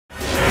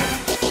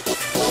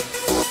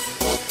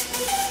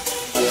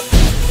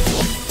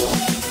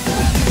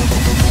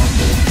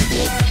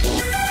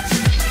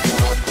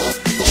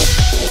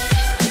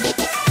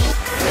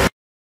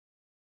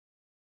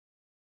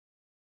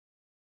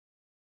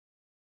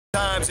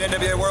Times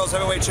NWA World's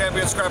Heavyweight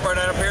Champion Scrap Iron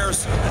Adam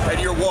Pierce,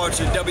 and you're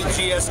watching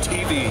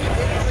WGS-TV.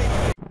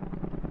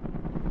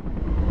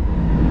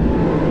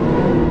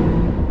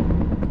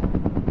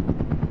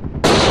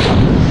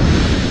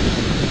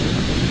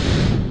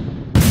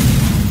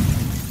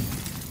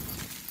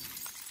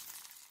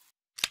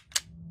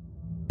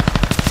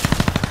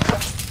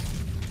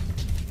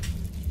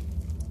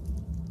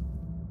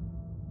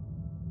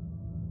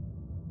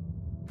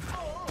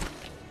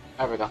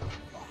 There we go.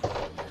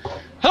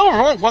 Hello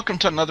everyone, welcome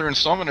to another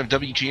installment of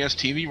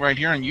WGS-TV right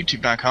here on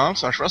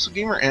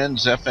YouTube.com/WrestleGamer and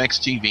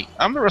ZFX-TV.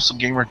 I'm the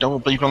WrestleGamer, Double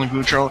Bleep on the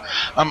Boudreaux.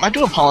 I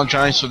do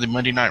apologize for the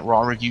Monday Night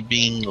Raw review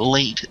being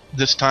late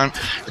this time.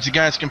 As you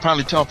guys can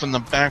probably tell from the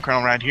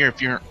background right here,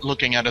 if you're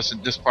looking at us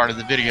at this part of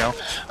the video,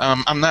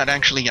 I'm not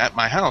actually at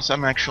my house.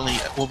 I'm actually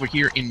over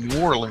here in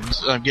New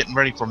Orleans, getting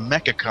ready for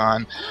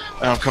MechaCon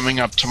coming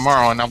up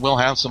tomorrow, and I will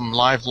have some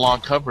live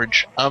vlog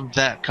coverage of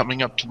that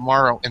coming up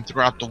tomorrow and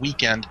throughout the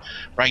weekend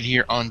right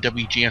here on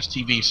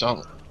WGS-TV.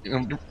 So,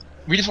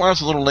 reason why I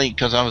was a little late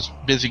because I was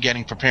busy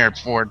getting prepared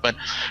for it, but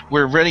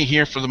we're ready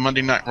here for the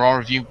Monday Night Raw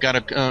review. Got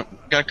a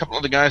couple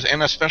of the guys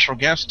and a special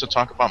guest to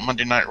talk about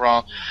Monday Night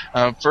Raw.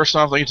 First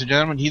off, ladies and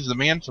gentlemen, he's the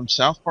man from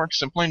South Park,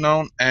 simply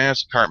known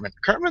as Cartman.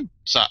 Cartman,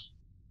 what's up?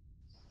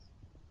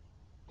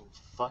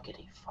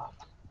 Fuckity fuck.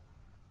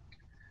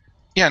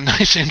 Yeah,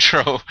 nice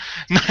intro.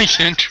 Nice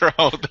intro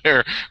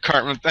there,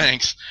 Cartman,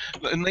 thanks.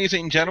 And ladies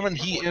and gentlemen,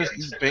 he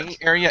is the Bay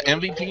Area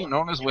MVP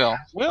known as Will.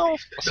 Will,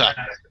 what's up?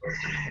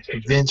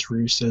 Vince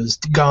Russo's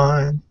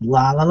gone.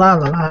 La la la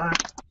la la.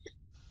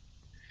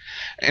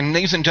 And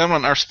ladies and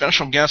gentlemen, our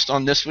special guest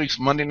on this week's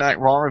Monday Night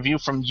Raw review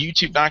from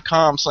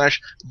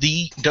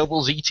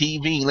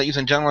YouTube.com/TheDoubleZTV. Ladies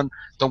and gentlemen,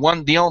 the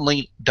one, the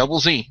only, Double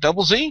Z.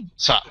 Double Z,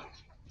 what's up?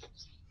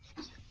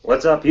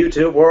 What's up,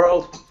 YouTube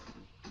world?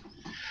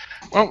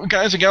 Well,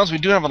 guys and gals, we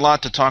do have a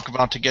lot to talk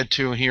about to get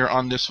to here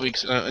on this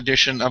week's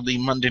edition of the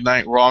Monday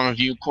Night Raw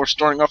review. Of course,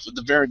 starting off at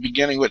the very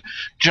beginning with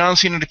John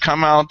Cena to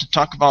come out to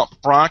talk about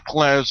Brock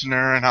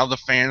Lesnar and how the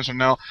fans are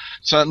now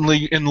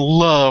suddenly in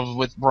love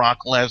with Brock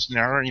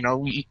Lesnar. You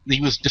know, he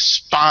was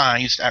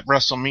despised at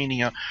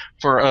WrestleMania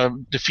for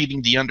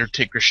defeating The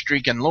Undertaker's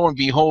streak, and lo and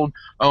behold,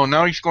 oh,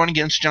 now he's going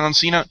against John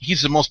Cena.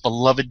 He's the most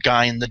beloved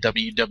guy in the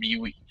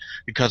WWE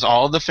because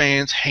all the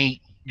fans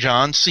hate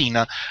John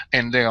Cena,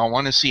 and they all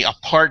want to see a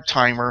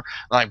part-timer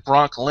like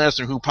Brock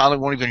Lesnar, who probably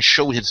won't even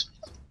show his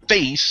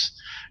face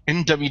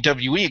in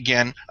WWE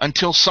again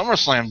until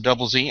SummerSlam.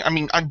 Double Z. I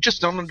mean, I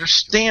just don't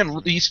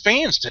understand these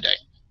fans today.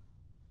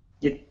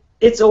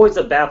 It's always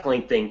a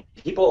baffling thing.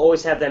 People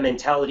always have that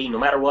mentality, no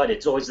matter what.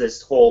 It's always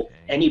this whole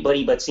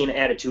anybody but Cena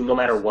attitude, no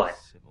matter what.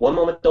 One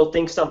moment they'll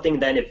think something,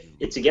 then if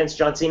it's against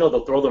John Cena,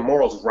 they'll throw their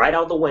morals right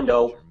out the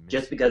window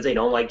just because they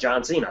don't like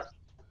John Cena.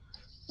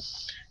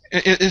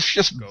 It's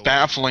just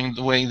baffling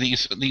the way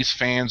these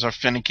fans are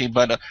finicky,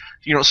 but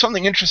you know,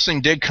 something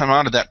interesting did come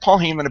out of that. Paul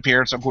Heyman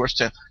appears, of course,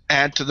 to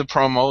add to the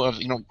promo of,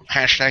 you know,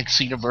 hashtag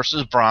Cena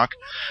versus Brock,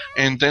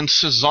 and then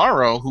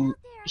Cesaro, who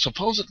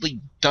supposedly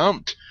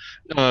dumped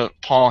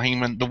Paul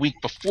Heyman the week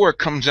before,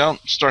 comes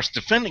out, starts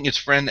defending his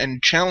friend,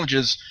 and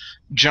challenges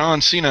John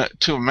Cena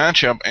to a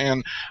matchup.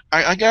 And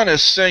I gotta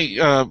say,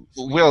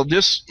 well,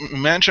 this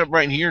matchup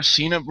right here,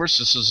 Cena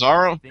versus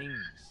Cesaro,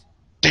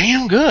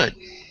 damn good.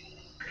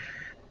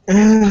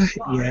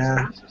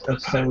 Yeah,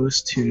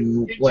 opposed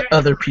to what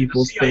other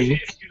people think,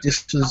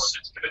 this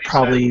was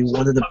probably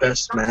one of the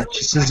best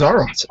matches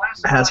Cesaro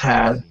has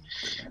had.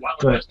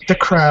 But the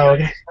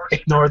crowd,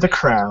 ignore the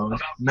crowd.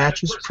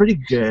 Match was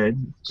pretty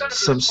good.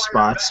 Some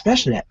spots,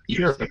 especially that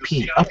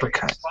European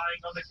uppercut.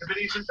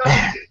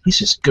 Man, he's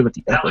just good with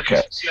the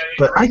uppercut.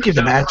 But I give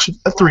the match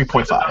a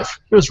 3.5.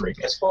 It was really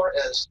good.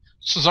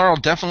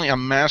 Cesaro definitely a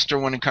master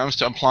when it comes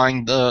to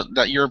applying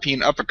that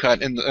European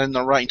uppercut in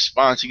the right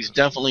spots. He's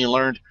definitely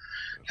learned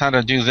how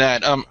to do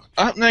that.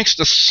 Up next,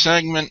 the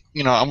segment,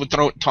 you know, I would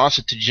toss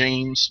it to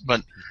James,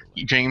 but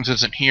James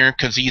isn't here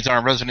because he's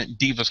our resident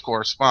Divas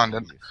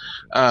correspondent.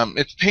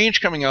 It's Paige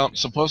coming out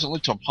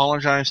supposedly to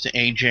apologize to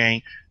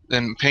AJ.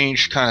 Then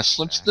Paige kind of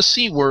slips the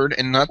C word,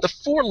 and not the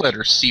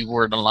four-letter C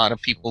word a lot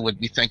of people would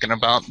be thinking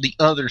about, the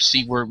other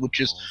C word, which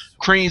is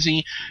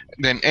crazy.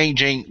 Then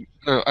AJ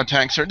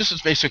attacks her. This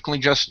is basically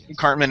just,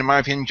 Cartman, in my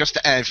opinion, just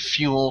to add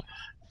fuel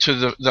to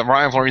the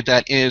rivalry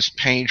that is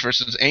Paige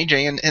versus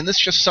AJ, and this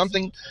is just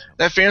something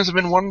that fans have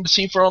been wanting to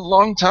see for a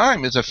long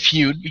time, is a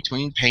feud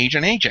between Paige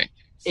and AJ.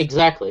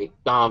 Exactly.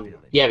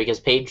 Yeah, because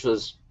Paige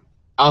was,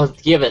 I'll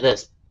give it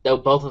this, though,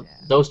 both of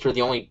those two are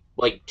the only,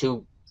 like,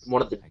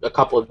 a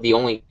couple of the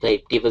only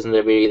divas in the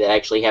WWE that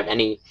actually have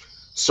any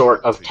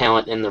sort of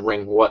talent in the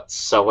ring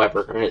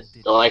whatsoever, and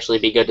it'll actually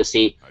be good to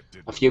see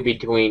a feud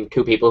between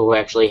two people who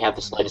actually have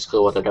the slightest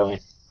clue what they're doing.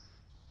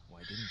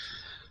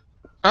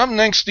 Up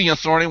next, the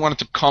Authority wanted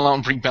to call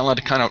out Brie Bella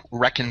to kind of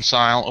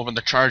reconcile over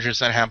the charges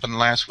that happened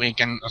last week,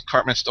 and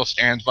Cartman still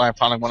stands by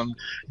probably one of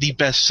the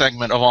best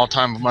segment of all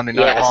time of Monday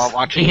Night Raw,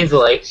 watching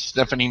easily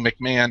Stephanie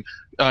McMahon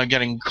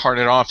getting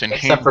carted off in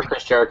except for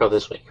Chris Jericho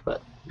this week,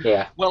 but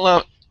yeah.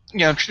 Well,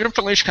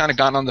 Triple H kind of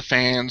got on the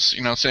fans,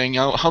 saying,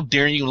 how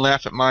dare you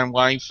laugh at my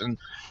wife, and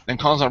then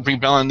calls out Brie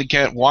Bella, and they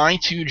get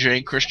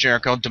Y2J, Chris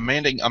Jericho,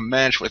 demanding a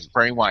match with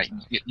Bray Wyatt.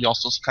 He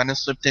also kind of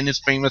slipped in his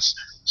famous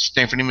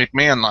Stephanie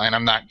McMahon line.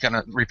 I'm not going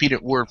to repeat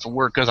it word for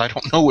word because I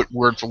don't know it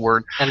word for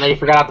word. And then you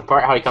forgot the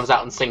part how he comes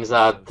out and sings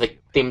the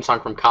theme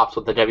song from Cops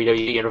with the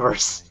WWE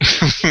Universe.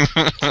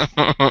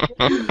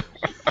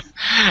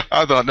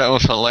 I thought that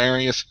was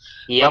hilarious.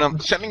 Yep. But I'm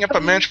setting up a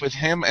match with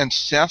him and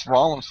Seth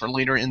Rollins for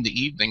later in the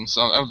evening,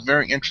 so I was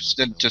very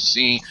interested to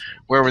see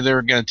where they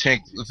were going to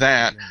take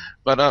that.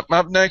 But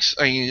up next,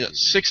 a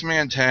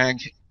six-man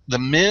tag, The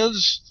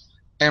Miz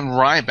and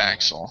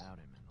RybAxel,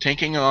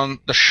 taking on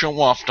the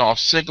show-off Dolph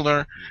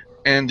Ziggler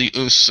and the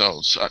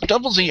Usos.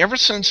 Double Z, ever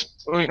since,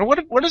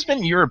 what has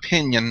been your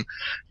opinion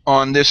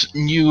on this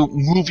new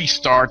movie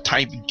star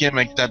type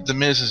gimmick that The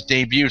Miz has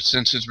debuted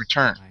since his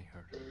return?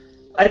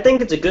 I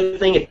think it's a good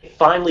thing. It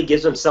finally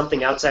gives him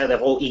something outside of that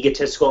whole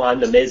egotistical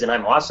 "I'm the Miz and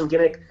I'm awesome"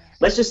 gimmick.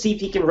 Let's just see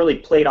if he can really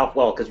play it off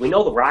well, because we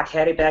know The Rock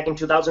had it back in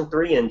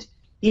 2003, and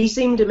he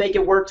seemed to make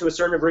it work to a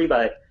certain degree,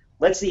 but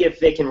let's see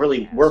if it can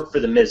really work for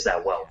The Miz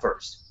that well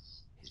first.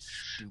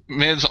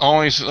 Miz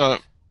always,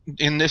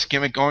 in this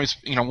gimmick, always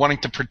wanting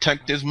to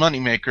protect his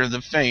moneymaker,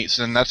 the face,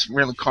 and that's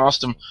really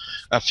cost him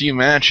a few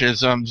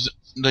matches.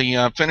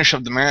 The finish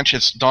of the match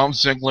is Dolph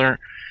Ziggler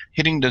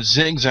hitting the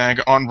Zig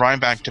Zag on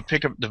Ryback to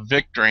pick up the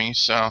victory.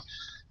 So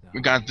we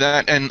got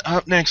that. And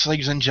up next,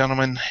 ladies and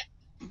gentlemen,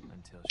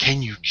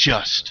 can you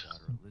just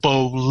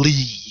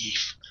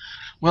believe?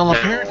 Well,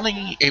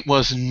 apparently it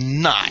was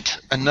not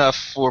enough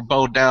for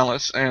Bo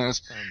Dallas,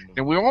 as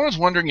we were always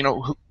wondering,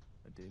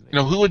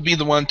 who would be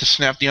the one to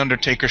snap the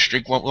Undertaker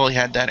streak. Well, he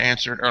had that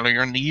answered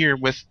earlier in the year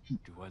with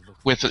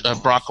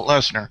Brock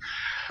Lesnar.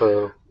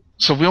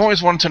 So we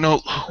always wanted to know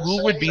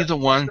who would be the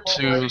one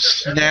to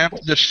snap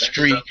the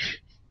streak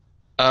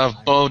of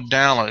Bo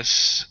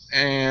Dallas.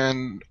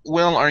 And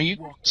Will, are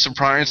you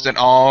surprised at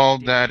all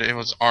that it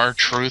was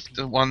R-Truth,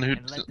 the one who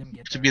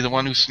to be the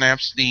one who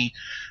snaps the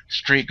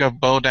streak of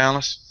Bo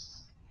Dallas?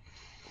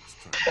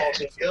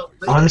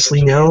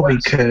 Honestly, no,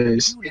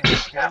 because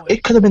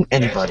it could have been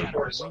anybody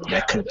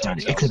that could have done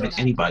it. It could have been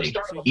anybody.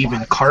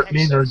 Even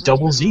Cartman or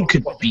Double Z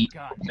could beat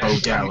Bo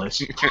Dallas.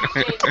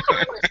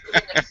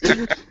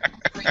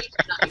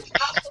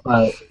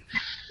 But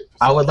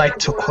I would like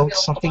to quote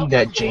something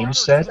that James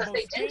said.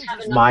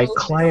 My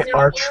client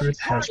R-Truth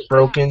has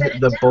broken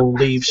the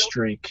believe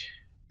streak.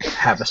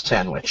 Have a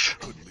sandwich.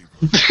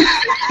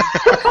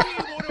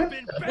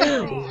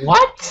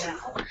 What?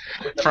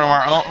 From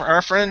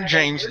our friend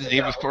James, the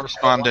Davis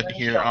correspondent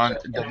here on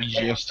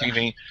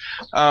WGS-TV.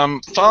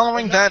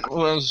 Following that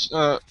was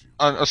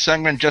a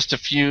segment just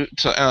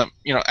to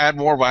add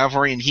more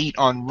rivalry and heat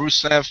on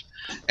Rusev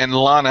and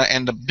Lana,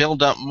 and to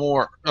build up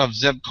more of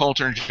Zeb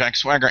Coulter and Jack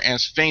Swagger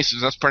as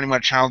faces. That's pretty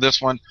much how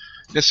this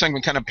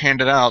segment kind of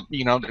panned it out.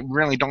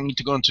 Really don't need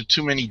to go into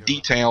too many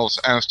details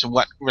as to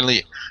what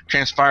really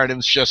transpired. It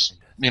was just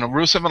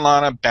Rusev and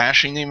Lana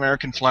bashing the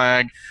American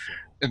flag.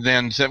 And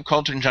then Zeb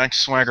Coulter and Jack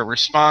Swagger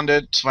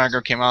responded.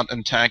 Swagger came out and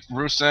attacked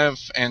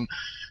Rusev, and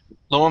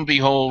lo and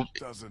behold,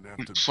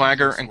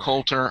 Swagger and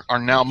Coulter are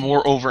now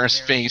more over as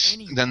face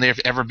than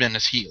they've ever been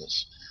as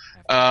heels.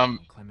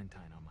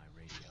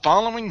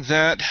 Following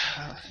that,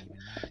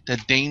 the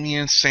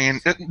Damien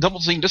Double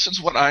Z, this is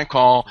what I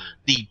call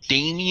the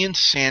Damien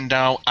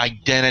Sandow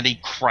identity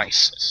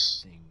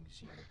crisis.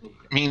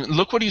 I mean,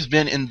 look what he's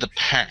been in the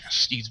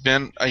past. He's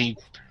been a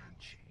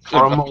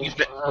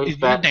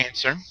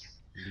dancer.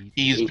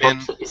 He's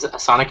a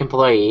Sonic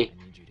employee.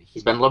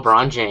 He's been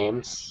LeBron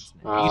James.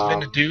 He's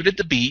been a dude at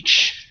the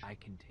beach.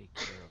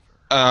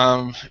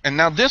 And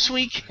now this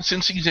week,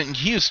 since he's in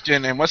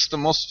Houston, and what's the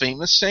most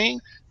famous saying?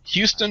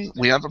 Houston,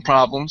 we have a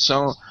problem.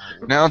 So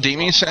now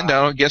Damien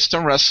Sandow gets to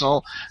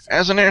wrestle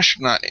as an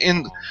astronaut.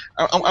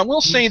 I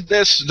will say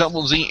this,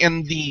 Double Z,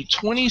 in the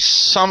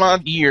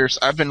 20-some-odd years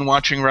I've been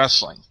watching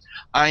wrestling,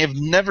 I have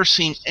never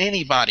seen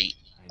anybody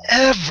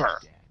ever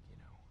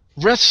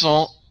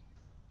wrestle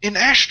in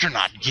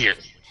astronaut gear.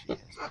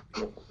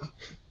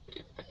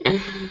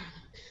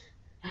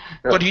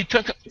 But he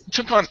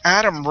took on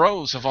Adam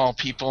Rose, of all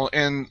people,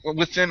 and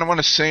within, I want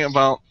to say,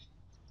 about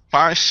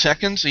 5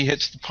 seconds, he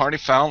hits the party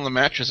foul and the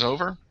match is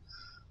over.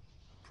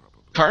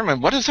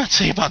 Carmen, what does that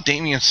say about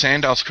Damien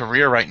Sandow's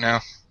career right now?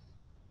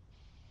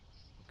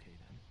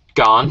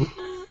 Gone.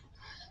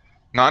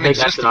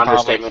 Non-existent, I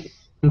think that's an understatement.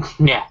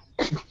 Yeah.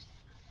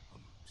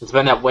 It's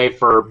been that way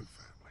for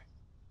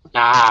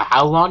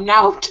how long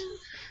now?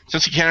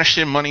 Since he cashed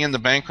in Money in the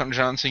Bank on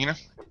John Cena?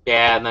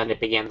 Yeah, and then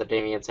it began the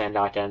Damien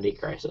Sandow identity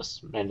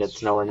crisis, and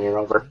it's nowhere near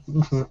over.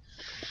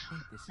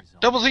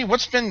 Double Z,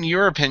 what's been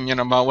your opinion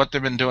about what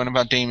they've been doing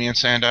about Damien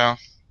Sandow?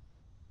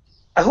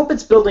 I hope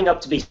it's building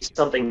up to be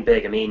something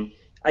big. I mean,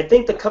 I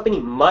think the company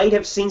might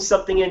have seen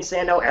something in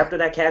Sandow after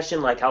that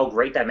cash-in, like how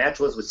great that match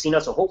was with Cena,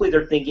 so hopefully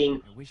they're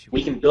thinking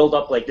we can build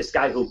up like this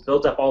guy who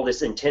built up all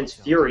this intense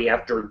fury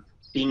after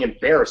being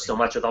embarrassed so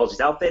much with all these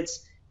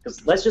outfits.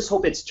 Because let's just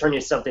hope it's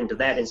turning something to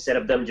that instead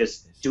of them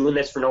just doing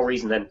this for no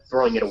reason then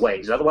throwing it away.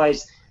 Because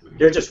otherwise,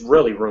 they're just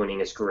really ruining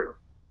his career.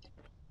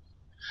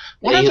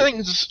 One of the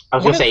things I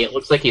was gonna say, it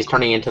looks like he's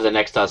turning into the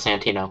next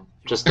Santino.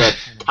 Just a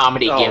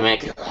comedy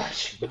gimmick,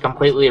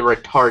 completely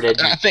retarded.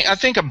 I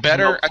think a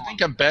better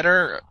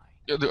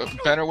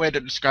way to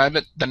describe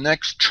it, the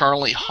next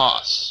Charlie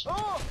Haas.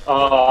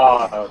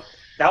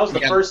 That was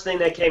the first thing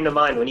that came to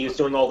mind when he was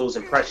doing all those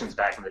impressions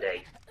back in the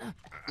day.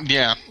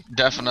 Yeah,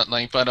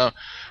 definitely. But up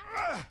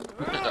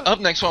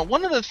next, well,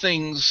 one of the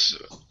things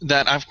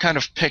that I've kind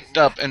of picked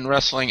up in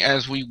wrestling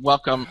as we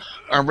welcome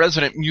our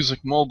resident music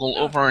mogul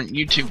over on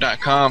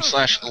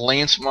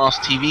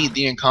YouTube.com/LanceMossTV,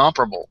 the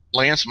incomparable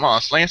Lance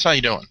Moss. Lance, how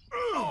you doing?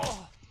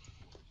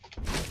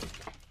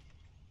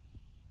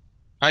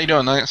 How you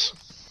doing, Lance?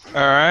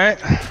 All right.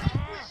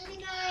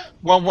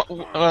 Well,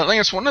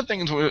 Lance, one of the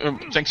things we're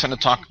fixing to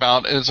talk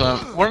about is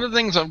one of the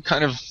things I've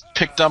kind of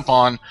picked up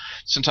on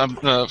since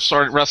I've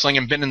started wrestling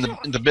and been in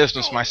the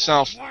business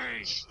myself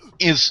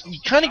is you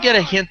kind of get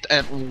a hint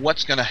at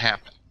what's going to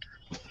happen.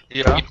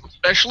 Yeah.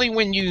 Especially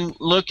when you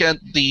look at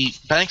the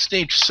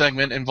backstage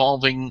segment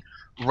involving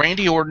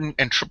Randy Orton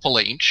and Triple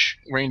H.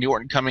 Randy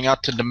Orton coming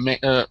out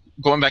to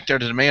going back there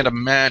to demand a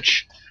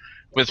match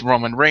with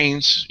Roman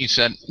Reigns. He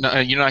said, no,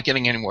 you're not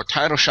getting any more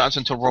title shots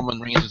until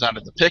Roman Reigns is out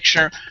of the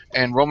picture,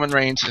 and Roman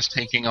Reigns is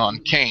taking on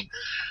Kane.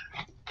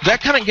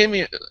 That kind of gave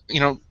me,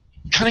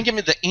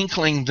 the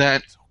inkling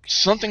that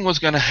something was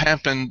going to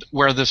happen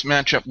where this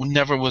matchup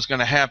never was going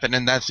to happen,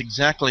 and that's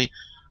exactly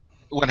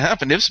what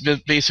happened. It's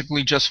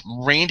basically just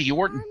Randy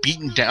Orton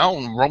beating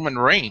down Roman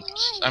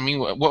Reigns. I mean,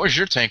 what was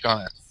your take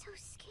on it?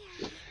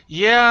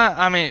 Yeah,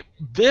 I mean,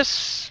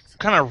 this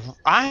kind of,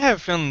 I have a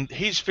feeling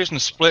he's fishing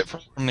to split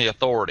from the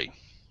Authority.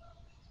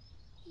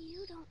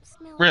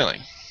 Really?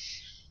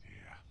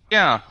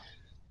 Yeah.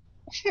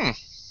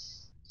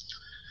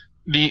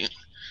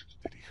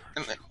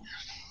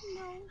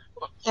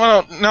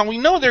 Well, now we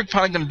know they're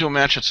probably going to do a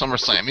match at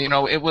SummerSlam.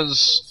 It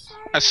was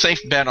a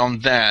safe bet on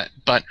that.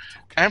 But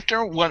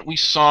after what we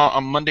saw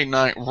on Monday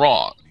Night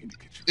Raw,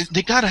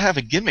 they got to have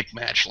a gimmick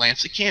match,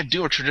 Lance. They can't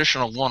do a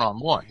traditional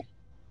one-on-one.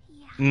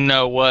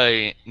 No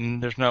way.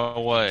 There's no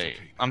way.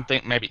 I'm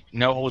thinking maybe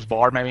no holds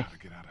barred, maybe.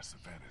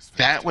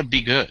 That would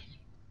be good.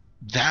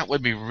 That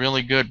would be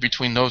really good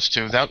between those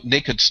two. They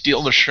could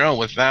steal the show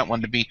with that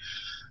one, to be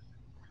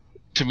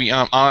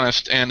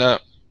honest. And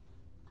up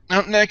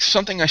next,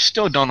 something I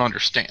still don't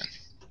understand.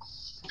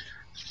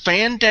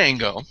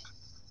 Fandango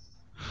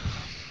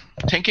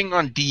taking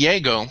on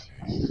Diego,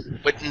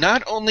 but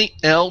not only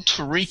El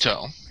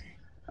Torito,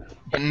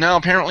 but now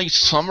apparently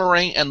Summer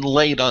Rae and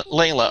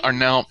Layla are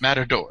now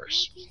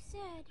Matadors.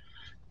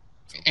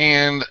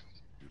 And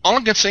all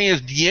I can say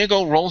is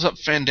Diego rolls up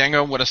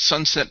Fandango with a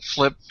sunset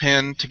flip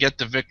pin to get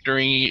the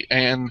victory,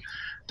 and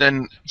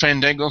then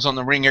Fandango's on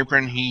the ring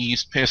apron,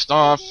 he's pissed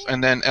off,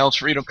 and then El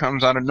Torito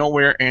comes out of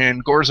nowhere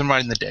and gores him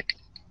right in the dick.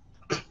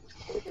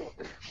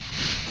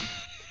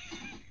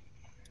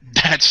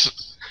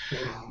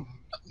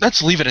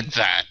 Let's leave it at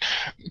that,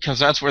 because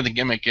that's where the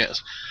gimmick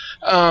is.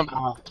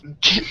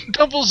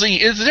 Double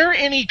Z, is there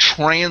any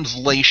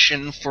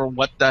translation for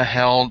what the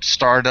hell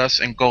Stardust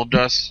and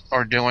Goldust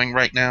are doing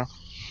right now?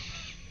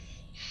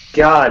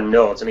 God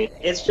knows. I mean,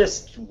 it's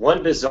just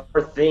one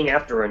bizarre thing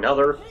after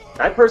another.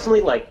 I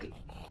personally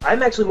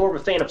I'm actually more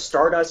of a fan of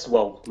Stardust.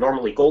 Well,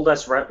 normally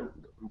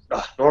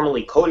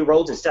normally Cody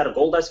Rhodes instead of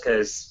Goldust,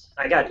 because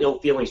I got ill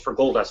feelings for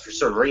Goldust for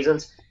certain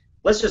reasons.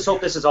 Let's just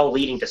hope this is all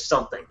leading to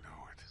something.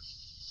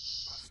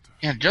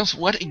 Yeah, just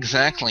what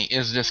exactly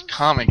is this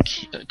comic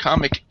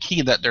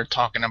key that they're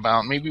talking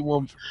about? Maybe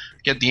we'll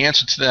get the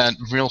answer to that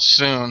real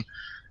soon.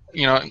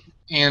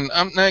 And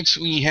up next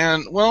we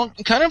had,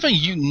 kind of a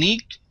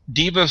unique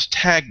Divas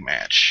tag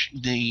match.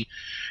 The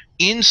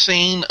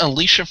insane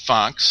Alicia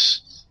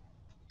Fox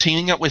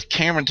teaming up with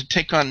Cameron to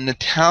take on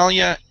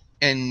Natalya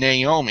and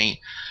Naomi.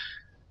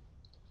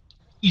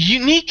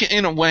 Unique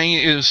in a way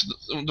is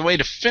the way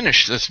to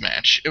finish this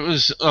match. It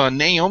was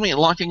Naomi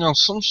locking on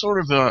some sort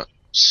of a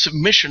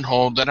submission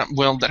hold that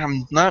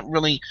I'm not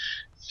really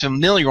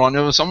familiar on.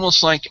 It was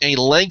almost like a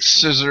leg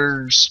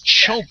scissors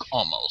choke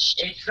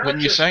almost.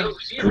 Wouldn't you say?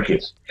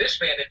 This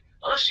man in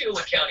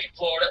Osceola County,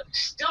 Florida,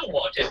 still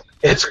wanted.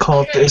 It's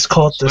called the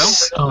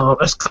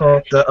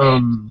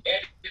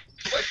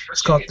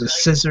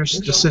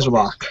scissor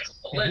lock.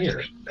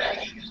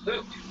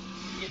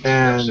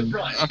 And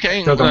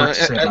okay, don't know what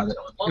to say about it.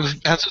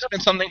 Has this been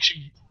something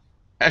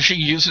has she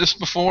used this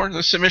before,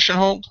 the submission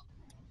hold?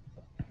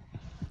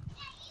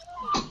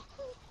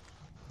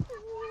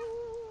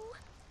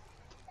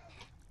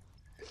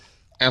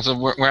 As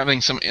we're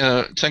having some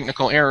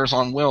technical errors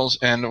on Will's,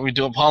 and we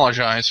do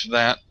apologize for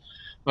that.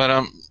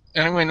 But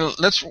anyway,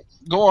 let's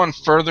go on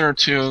further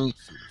to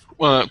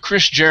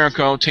Chris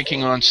Jericho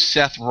taking on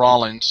Seth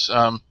Rollins.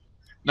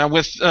 Now,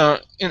 with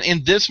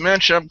in this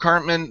matchup,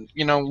 Cartman,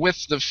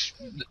 with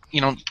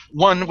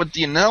with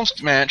the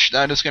announced match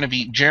that is going to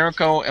be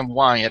Jericho and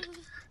Wyatt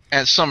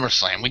at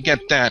SummerSlam, we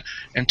get that,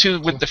 and two,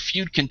 with the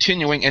feud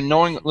continuing and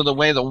knowing the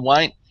way the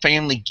Wyatt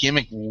family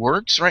gimmick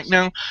works right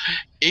now,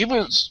 it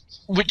was.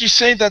 Would you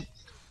say that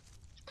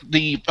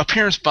the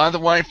appearance by the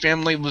Wyatt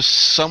family was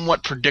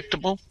somewhat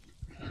predictable.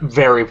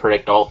 Very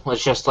predictable.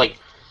 It's just like,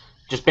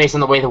 just based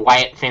on the way the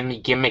Wyatt family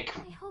gimmick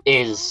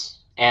is,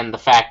 and the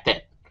fact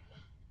that,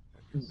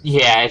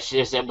 yeah,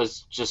 it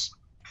was just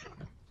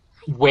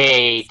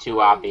way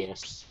too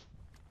obvious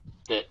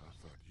that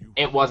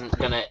the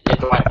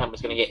Wyatt family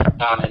was gonna get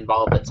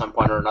involved at some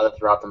point or another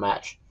throughout the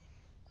match.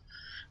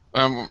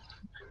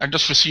 I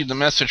just received a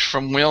message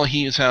from Will.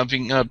 He is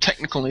having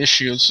technical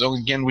issues, so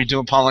again, we do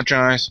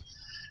apologize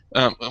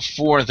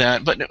for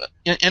that. But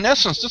in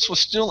essence, this was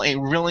still a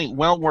really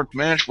well-worked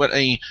match with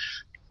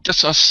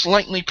just a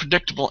slightly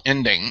predictable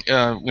ending.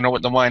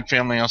 With the Wyatt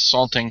family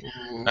assaulting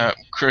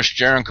Chris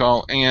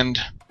Jericho, and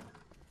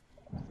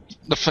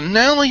the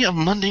finale of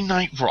Monday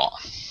Night Raw.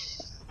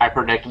 I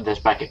predicted this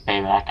back at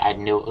Payback. I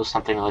knew it was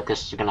something like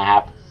this was going to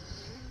happen.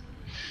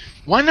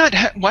 Why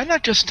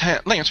not just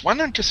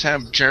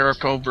have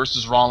Jericho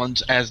versus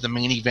Rollins as the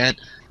main event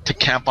to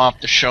cap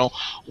off the show?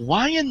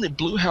 Why in the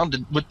blue hell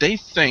would they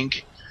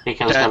think?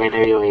 Because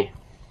WWE.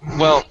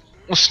 Well,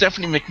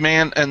 Stephanie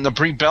McMahon and the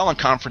Brie Bella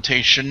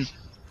confrontation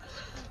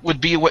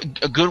would be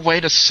a good way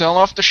to sell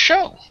off the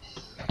show.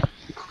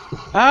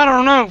 I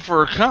don't know,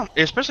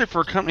 especially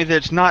for a company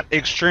that's not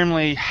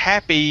extremely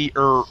happy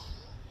or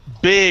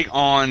big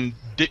on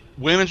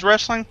women's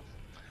wrestling,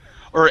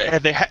 or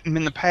have they hadn't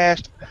in the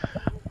past.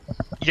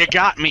 You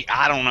got me.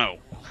 I don't know.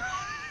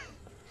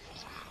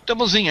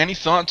 Double Z, any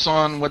thoughts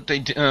on what they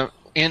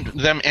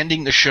them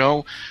ending the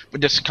show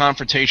with this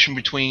confrontation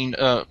between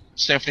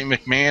Stephanie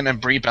McMahon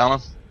and Brie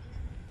Bella?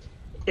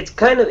 It's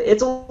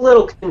a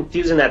little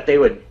confusing that they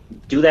would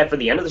do that for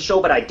the end of the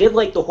show, but I did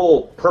like the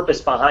whole purpose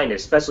behind it,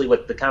 especially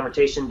with the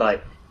confrontation.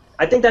 But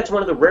I think that's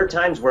one of the rare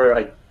times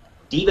where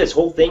Diva's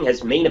whole thing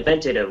has main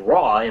evented a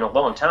Raw in a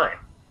long time.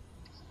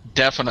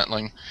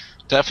 Definitely.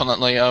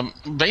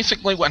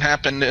 Basically, what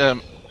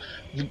happened.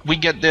 We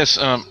get this,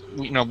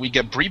 we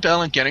get Brie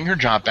Bella getting her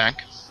job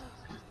back,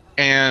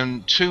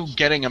 and 2,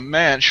 getting a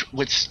match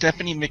with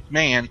Stephanie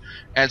McMahon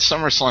at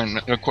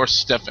SummerSlam. Of course,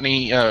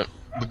 Stephanie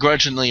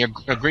begrudgingly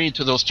agreed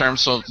to those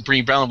terms, so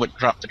Brie Bella would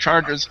drop the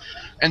charges,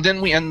 and then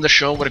we end the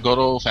show with a good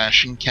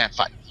old-fashioned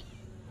catfight.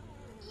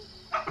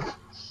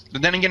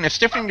 But then again, if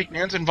Stephanie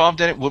McMahon's involved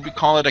in it, would we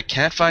call it a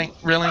catfight,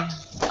 really?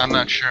 I'm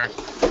not sure.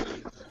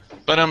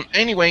 But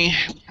anyway,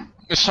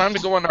 it's time to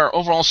go on our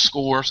overall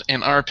scores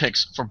and our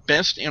picks for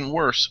best and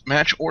worst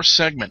match or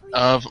segment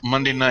of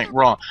Monday Night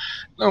Raw.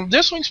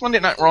 This week's Monday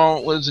Night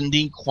Raw was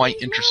indeed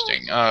quite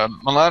interesting. A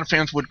lot of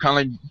fans would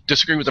kind of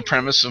disagree with the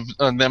premise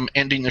of them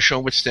ending the show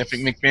with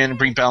Stephanie McMahon and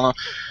Brie Bella.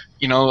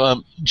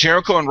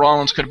 Jericho and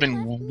Rollins could have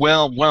been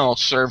well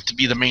served to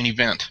be the main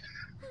event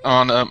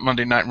on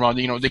Monday Night Raw.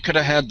 They could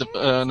have had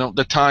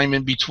the time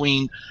in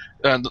between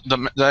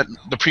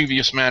the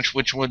previous match,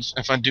 which was,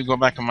 if I do go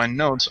back on my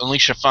notes,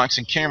 Alicia Fox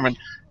and Cameron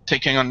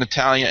taking on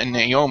Natalya and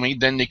Naomi.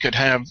 Then they could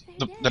have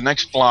the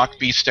next block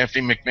be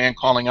Stephanie McMahon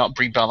calling out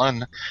Brie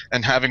Bella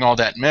and having all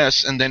that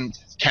mess, and then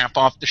cap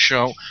off the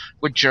show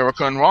with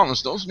Jericho and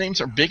Rollins. Those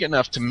names are big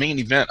enough to main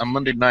event on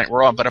Monday Night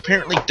Raw, but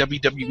apparently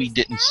WWE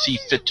didn't see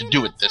fit to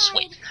do it this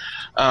week.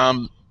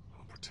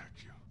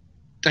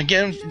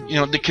 Again,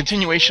 the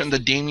continuation of the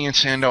Damian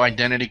Sandow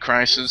identity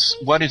crisis.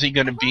 What is he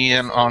going to be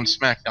in on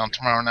SmackDown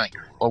tomorrow night?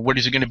 Or what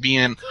is he going to be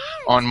in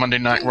on Monday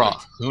Night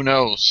Raw? Who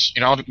knows?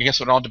 I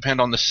guess it would all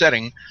depend on the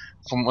setting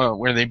from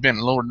where they've been.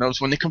 Lord knows.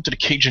 When they come to the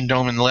Cajun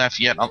Dome in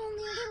Lafayette, I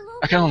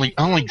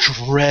only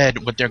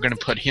dread what they're going to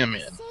put him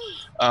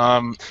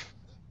in.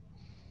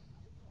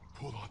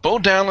 Bo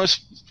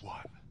Dallas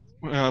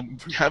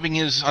having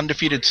his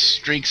undefeated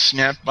streak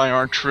snapped by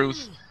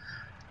R-Truth.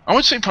 I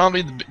would say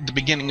probably the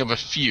beginning of a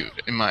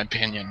feud, in my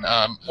opinion.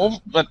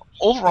 But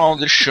overall,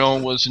 this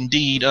show was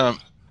indeed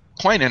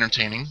quite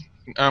entertaining.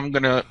 I'm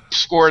going to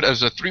score it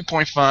as a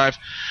 3.5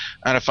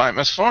 out of 5.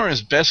 As far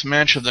as best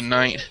match of the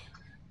night,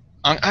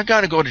 I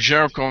got to go to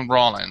Jericho and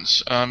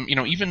Rollins.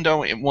 Even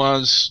though it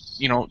was,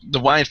 the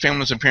Wyatt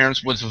family's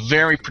appearance was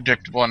very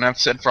predictable, and I've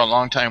said for a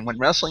long time, when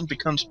wrestling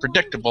becomes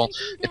predictable,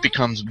 it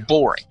becomes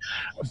boring.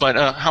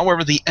 But,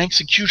 however, the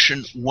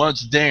execution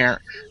was there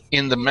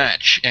in the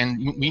match,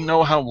 and we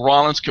know how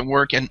Rollins can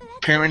work, and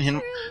pairing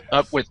him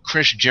up with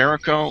Chris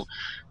Jericho,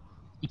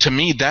 to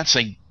me, that's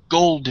a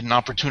golden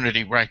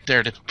opportunity right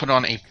there to put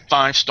on a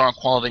 5-star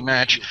quality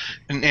match,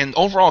 and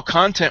overall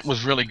content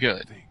was really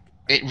good.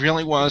 It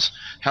really was.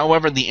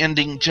 However, the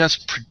ending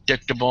just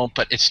predictable,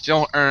 but it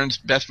still earns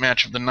best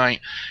match of the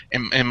night,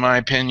 in my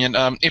opinion.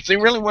 If they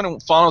really want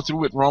to follow through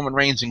with Roman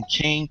Reigns and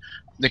King,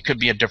 that could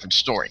be a different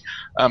story.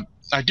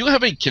 I do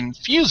have a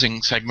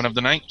confusing segment of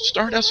the night.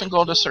 Stardust and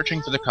Goldust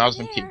searching for the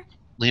Cosmic Key.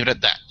 Leave it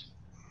at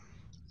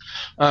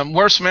that.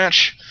 Worst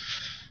match.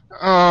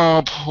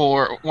 Oh,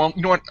 poor. Well,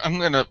 you know what? I'm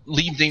going to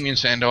leave Damian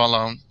Sandow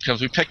alone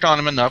because we picked on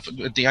him enough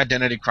with the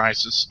identity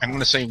crisis. I'm going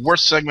to say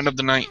worst segment of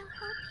the night.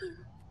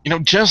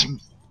 Just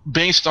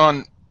based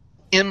on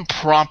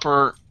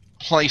improper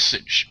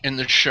placage in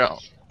the show,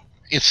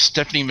 it's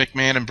Stephanie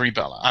McMahon and Brie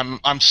Bella.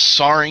 I'm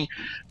sorry,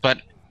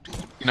 but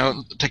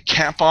to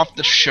cap off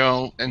the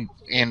show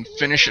and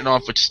finish it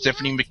off with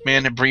Stephanie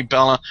McMahon and Brie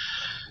Bella,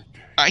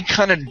 I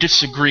kind of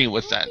disagree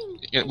with that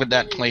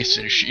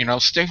placage. You know,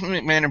 Stephanie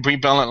McMahon and Brie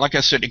Bella, like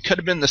I said, it could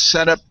have been the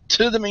setup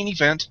to the main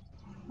event,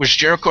 which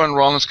Jericho and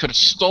Rollins could have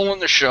stolen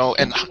the show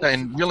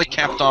and really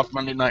capped off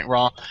Monday Night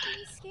Raw.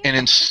 And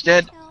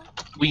instead,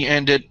 we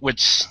ended with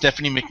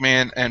Stephanie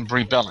McMahon and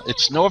Brie Bella.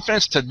 It's no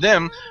offense to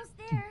them,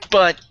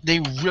 but they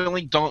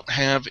really don't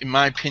have, in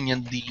my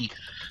opinion, the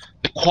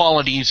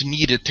qualities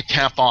needed to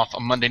cap off a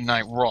Monday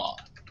Night Raw.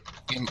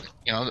 You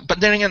know, but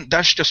then again,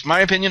 that's just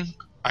my opinion.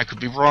 I could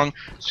be wrong.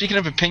 Speaking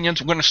of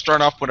opinions, we're going to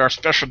start off with our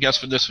special guest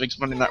for this week's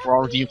Monday Night Raw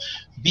review,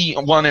 the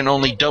one and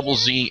only Double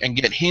Z, and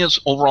get his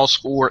overall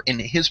score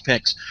and his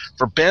picks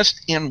for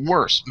best and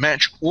worst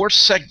match or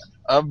segment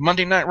of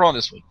Monday Night Raw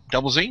this week.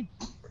 Double Z?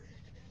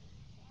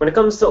 When it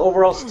comes to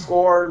overall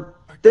score,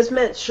 this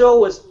show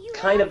was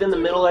kind of in the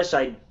middle-ish.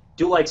 I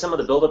do like some of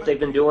the build-up they've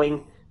been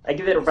doing. I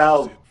give it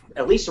about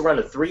at least around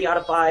a 3 out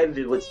of 5.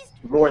 It was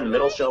more in the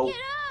middle show.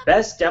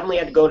 Best definitely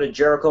had to go to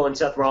Jericho and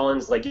Seth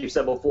Rollins. Like you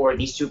said before,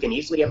 these two can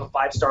easily have a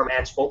 5-star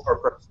match. Both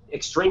are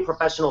extreme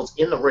professionals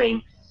in the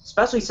ring,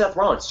 especially Seth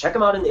Rollins. Check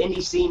him out in the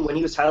indie scene when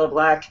he was Tyler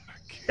Black.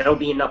 That'll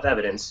be enough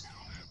evidence.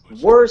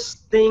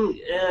 Worst thing,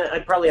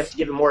 I'd probably have to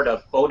give it more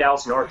to Bo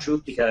Dallas and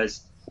R-Truth,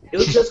 because it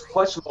was just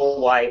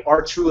questionable why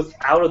R-Truth,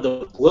 out of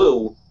the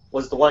blue,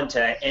 was the one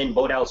to end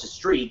Bo Dallas'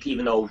 streak,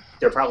 even though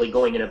they're probably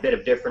going in a bit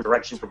of different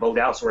direction for Bo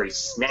Dallas, where he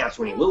snaps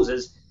when he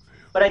loses.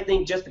 But I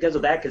think just because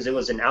of that, because it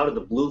was an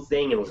out-of-the-blue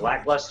thing, it was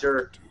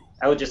lackluster,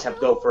 I would just have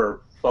to go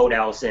for Bo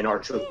Dallas and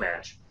R-Truth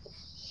match.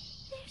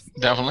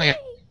 Definitely.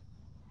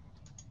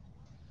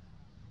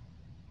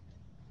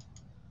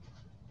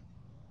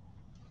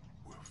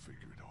 We'll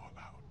figure it all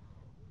out.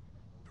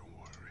 Don't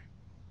worry.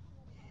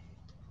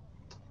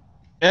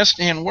 Best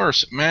and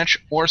worst match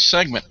or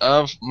segment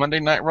of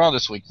Monday Night Raw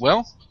this week.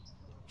 Well,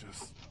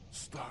 Just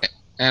stop.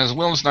 as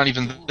Will is not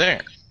even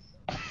there.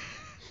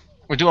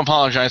 We do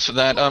apologize for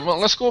that. Well,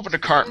 let's go over to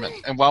Cartman,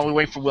 and while we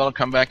wait for Will to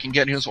come back and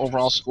get his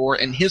overall score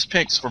and his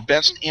picks for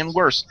best and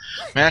worst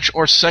match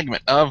or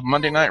segment of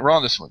Monday Night Raw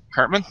this week.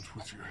 Cartman?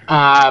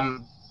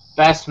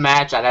 Best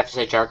match, I'd have to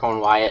say Jericho and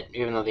Wyatt,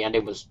 even though the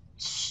ending was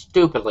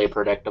stupidly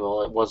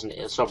predictable. It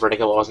wasn't so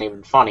predictable, it wasn't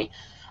even funny.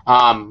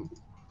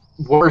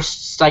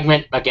 Worst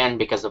segment, again,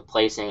 because of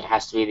placing, it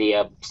has to be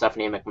the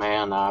Stephanie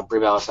McMahon,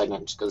 Brie Bella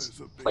segment, just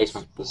because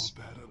placement was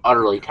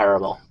utterly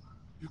terrible.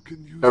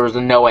 There was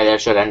no way they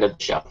should have ended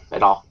the show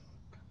at all.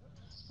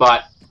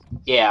 But,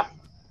 yeah.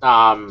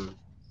 I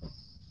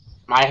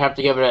have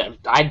to give it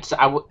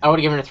I would have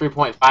given it a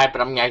 3.5, but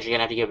I'm actually going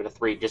to have to give it a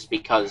 3 just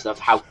because of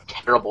how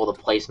terrible the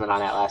placement on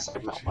that last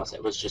segment was.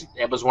 It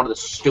was one of the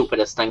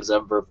stupidest things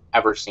I've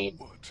ever seen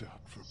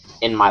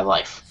in my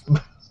life.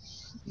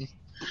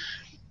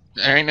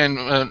 All right, and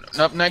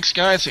up next,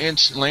 guys,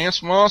 it's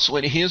Lance Moss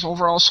with his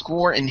overall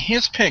score and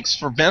his picks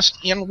for best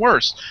and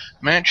worst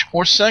match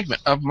or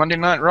segment of Monday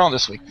Night Raw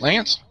this week.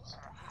 Lance?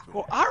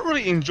 Well, I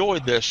really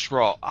enjoyed this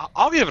Raw.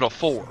 I'll give it a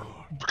 4.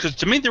 Because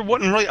to me, there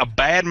wasn't really a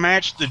bad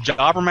match. The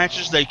jobber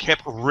matches, they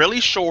kept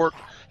really short,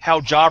 how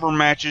jobber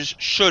matches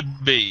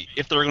should be.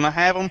 If they're going to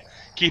have them,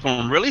 keep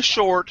them really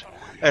short.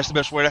 That's the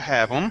best way to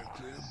have them.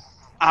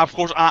 Of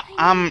course,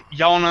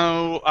 y'all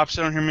know, I've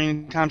said on here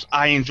many times,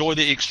 I enjoy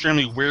the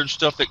extremely weird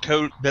stuff that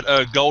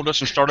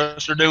Goldust and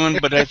Stardust are doing,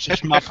 but that's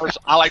just my first.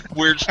 I like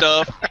weird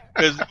stuff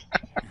because,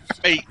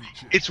 hey,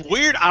 it's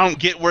weird. I don't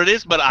get where it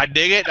is, but I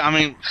dig it. I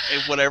mean,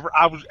 whatever.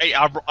 I was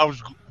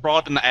brought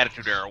up in the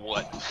Attitude Era.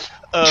 What?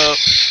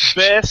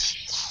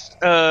 Best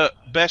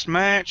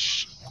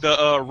match,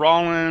 the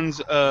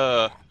Rollins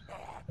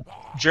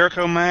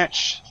Jericho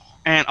match,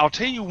 and I'll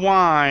tell you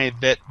why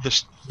that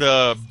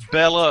the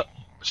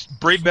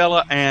Brie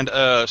Bella and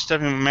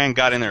Stephanie McMahon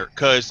got in there,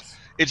 because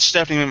it's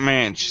Stephanie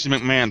McMahon. She's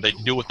McMahon. They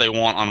do what they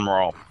want on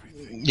Raw.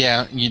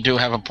 Yeah, you do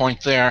have a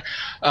point there.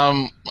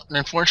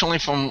 Unfortunately,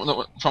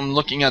 from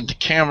looking at the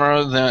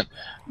camera, that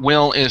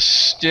Will is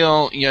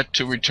still yet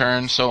to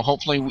return, so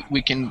hopefully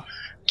we can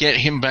get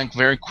him back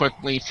very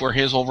quickly for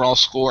his overall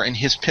score and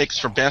his picks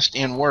for best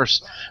and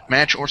worst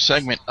match or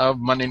segment of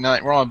Monday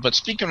Night Raw. But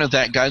speaking of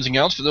that, guys and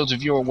gals, for those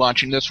of you who are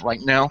watching this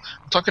right now,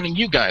 I'm talking to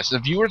you guys, the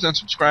viewers and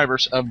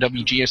subscribers of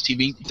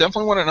WGS-TV.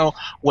 Definitely want to know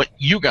what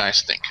you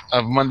guys think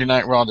of Monday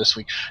Night Raw this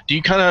week. Do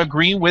you kind of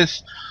agree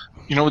with,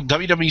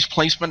 WWE's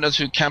placement as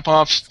to cap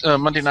off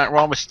Monday Night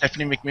Raw with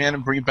Stephanie McMahon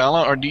and Brie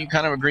Bella, or do you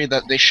kind of agree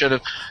that they should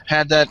have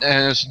had that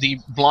as the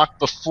block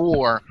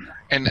before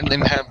and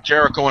then have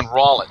Jericho and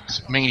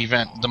Rollins main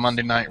event the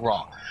Monday Night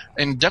Raw?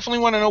 And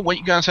definitely want to know what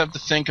you guys have to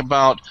think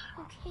about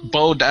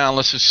Bo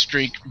Dallas'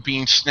 streak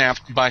being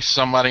snapped by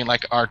somebody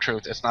like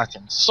R-Truth. It's not to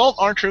insult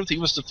R-Truth. He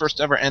was the first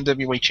ever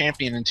NWA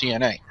champion in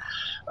TNA.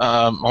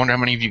 I wonder how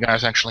many of you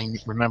guys actually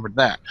remembered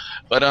that.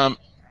 But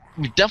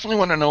we definitely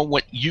want to know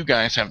what you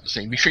guys have to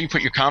say. Be sure you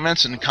put your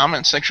comments in the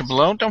comment section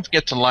below. Don't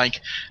forget to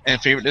like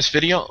and favorite this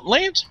video.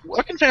 Lance,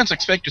 what can fans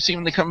expect to see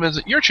when they come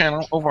visit your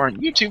channel over on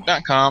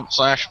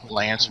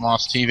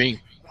youtube.com/LanceMossTV?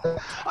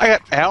 I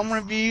got album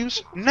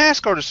reviews,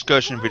 NASCAR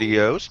discussion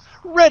videos,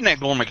 redneck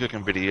gourmet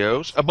cooking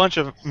videos, a bunch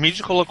of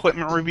musical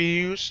equipment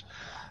reviews,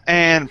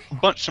 and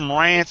bunch some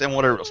rants and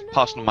whatever was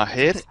popping in my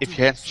head. If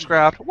you hadn't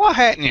subscribed, why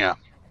hadn't you? I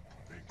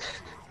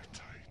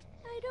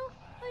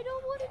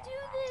don't want to do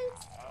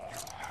this.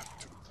 have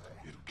to.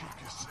 It'll keep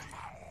you safe.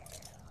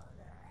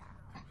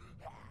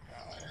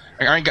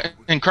 All right,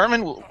 and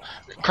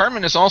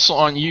Cartman is also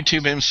on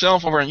YouTube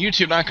himself over on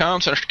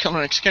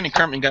youtube.com/KillerXKenny.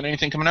 Cartman, got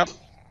anything coming up?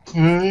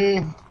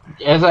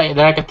 That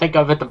I could think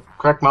of at the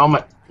correct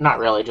moment. Not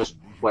really, just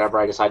whatever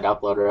I decide to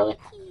upload, really.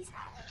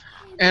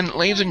 And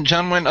ladies and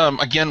gentlemen,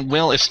 again,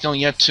 Will is still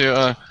yet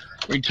to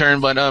return,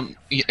 but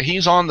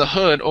he's on the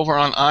hood over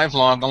on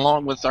iVlog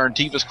along with our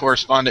Divas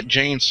correspondent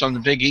James from the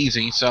Big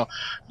Easy. So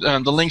the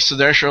links to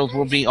their shows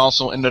will be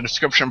also in the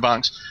description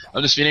box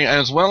of this video,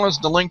 as well as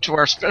the link to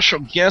our special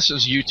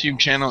guest's YouTube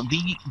channel,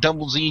 the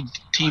Double Z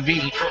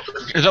TV.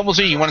 Double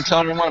Z, you want to tell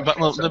everyone about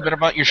a little bit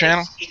about your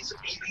channel?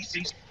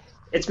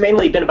 It's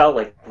mainly been about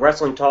like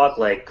wrestling talk,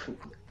 like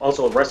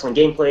also wrestling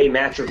gameplay,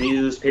 match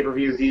reviews,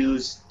 pay-per-view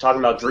reviews,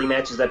 talking about dream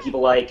matches that people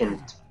like, and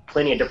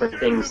plenty of different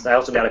things. I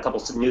also got a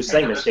couple new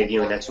segments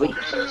debuting next week.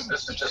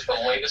 This is just the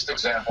latest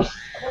example.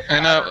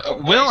 And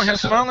Will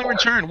has finally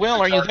returned.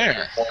 Will, are you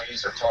there?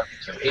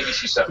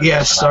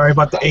 Yes, sorry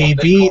about the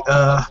AV.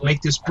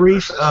 Make this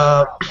brief.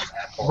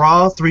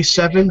 Raw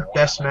 3-7,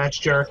 best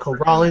match Jericho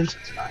Rollins.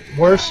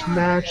 Worst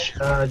match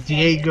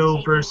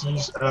Diego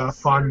versus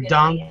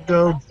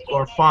Fandango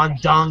or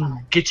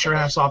Fandang. Get your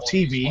ass off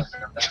TV.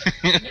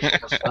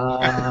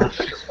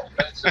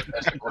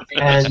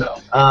 And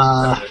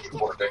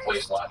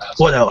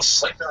what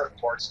else?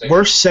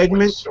 Worst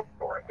segment.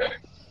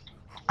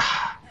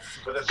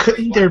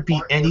 Couldn't there be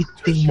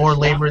anything more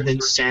lamer than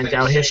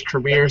Sandow? His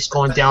career is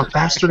going down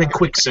faster than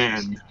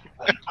quicksand.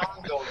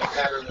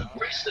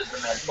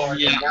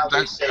 Yeah,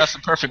 that's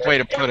the perfect way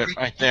to put it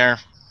right there.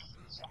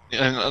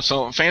 And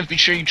so, fans, be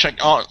sure you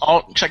check out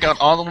all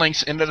the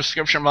links in the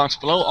description box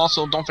below.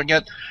 Also, don't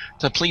forget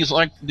to please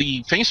like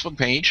the Facebook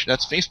page.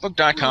 That's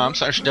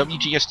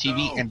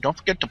facebook.com/WGS-TV. And don't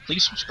forget to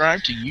please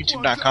subscribe to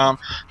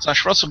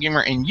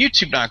youtube.com/WrestleGamer and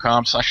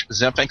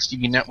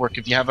youtube.com/ZFXTV Network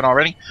if you haven't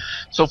already.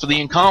 So, for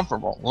the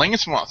incomparable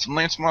Lance Moss from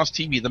Lance Moss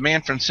TV, the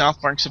man from South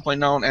Park, simply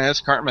known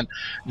as Cartman,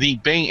 the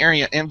Bay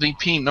Area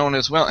MVP known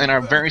as well, and our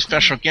very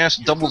special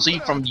guest, Double Z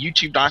from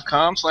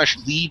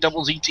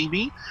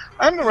youtube.com/TheDoubleZTV,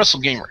 I'm the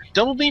WrestleGamer,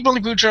 Double B Billy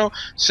Bujo,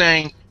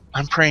 saying,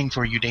 I'm praying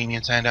for you,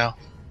 Damian Sandow.